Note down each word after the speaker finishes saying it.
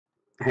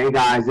Hey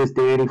guys, this is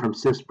Danny from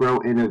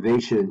Sisbro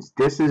Innovations.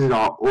 This is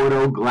our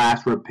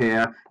AutoGlass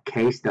repair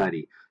case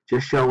study.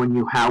 Just showing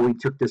you how we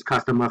took this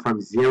customer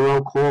from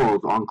 0 calls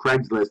on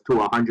Craigslist to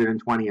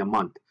 120 a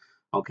month.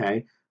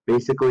 Okay,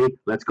 basically,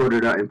 let's go to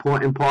the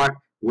important part.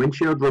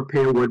 Windshield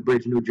repair,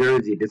 Woodbridge, New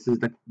Jersey. This is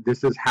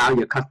how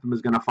your customer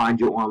is going to find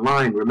you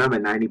online. Remember,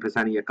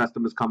 90% of your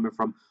customers coming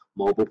from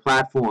mobile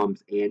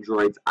platforms,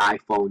 Androids,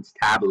 iPhones,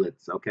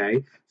 tablets.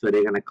 Okay, so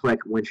they're going to click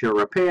windshield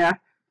repair.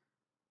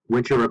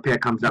 Windshield repair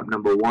comes up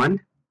number 1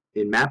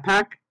 in map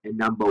pack and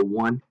number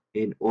 1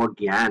 in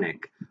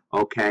organic.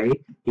 Okay,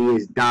 he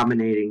is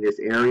dominating this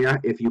area.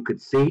 If you could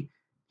see,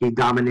 he's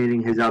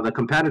dominating his other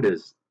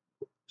competitors.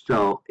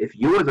 So if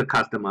you was a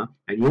customer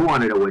and you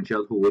wanted a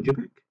windshield, who would you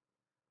pick?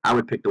 I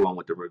would pick the one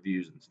with the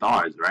reviews and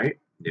stars, right?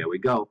 There we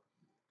go.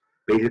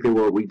 Basically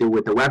what we do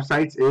with the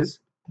websites is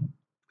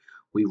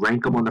we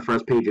rank them on the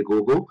first page of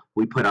Google.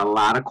 We put a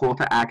lot of call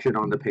to action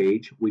on the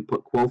page. We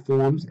put quote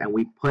forms and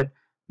we put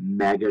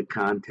mega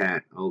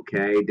content.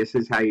 Okay, this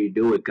is how you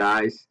do it,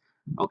 guys.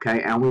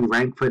 Okay, and we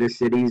rank for the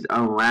cities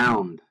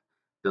around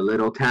the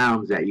little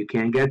towns that you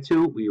can't get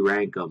to. We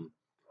rank them.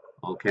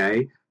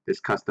 Okay, this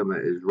customer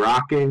is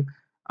rocking.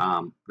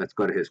 Let's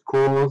go to his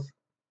calls.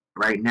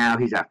 Right now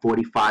he's at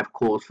 45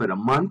 calls for the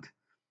month.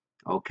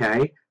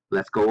 Okay,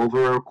 let's go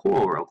over a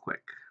call real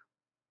quick.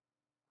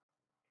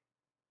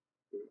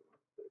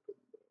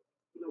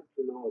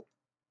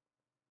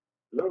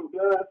 Hello,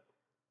 guys.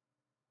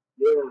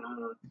 Yeah,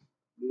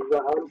 this is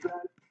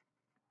AutoGlass.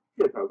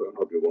 Yes, how can I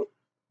help you?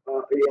 I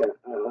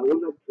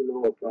would like to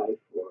know a price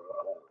for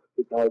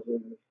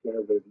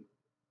 2007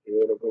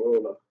 Toyota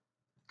Corolla.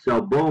 So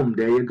boom,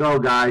 there you go,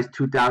 guys.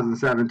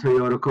 2007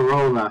 Toyota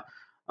Corolla.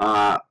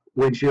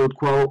 Windshield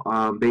quote.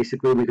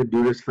 Basically, we could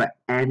do this for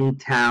any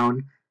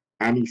town,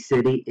 any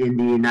city in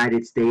the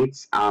United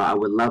States. I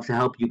would love to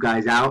help you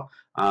guys out.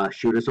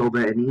 Shoot us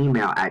over an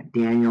email at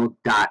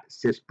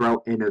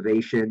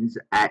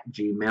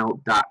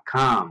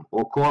daniel.sisbroinnovations@gmail.com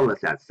or call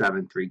us at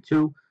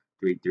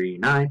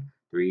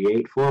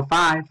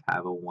 732-339-3845.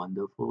 Have a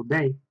wonderful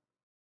day.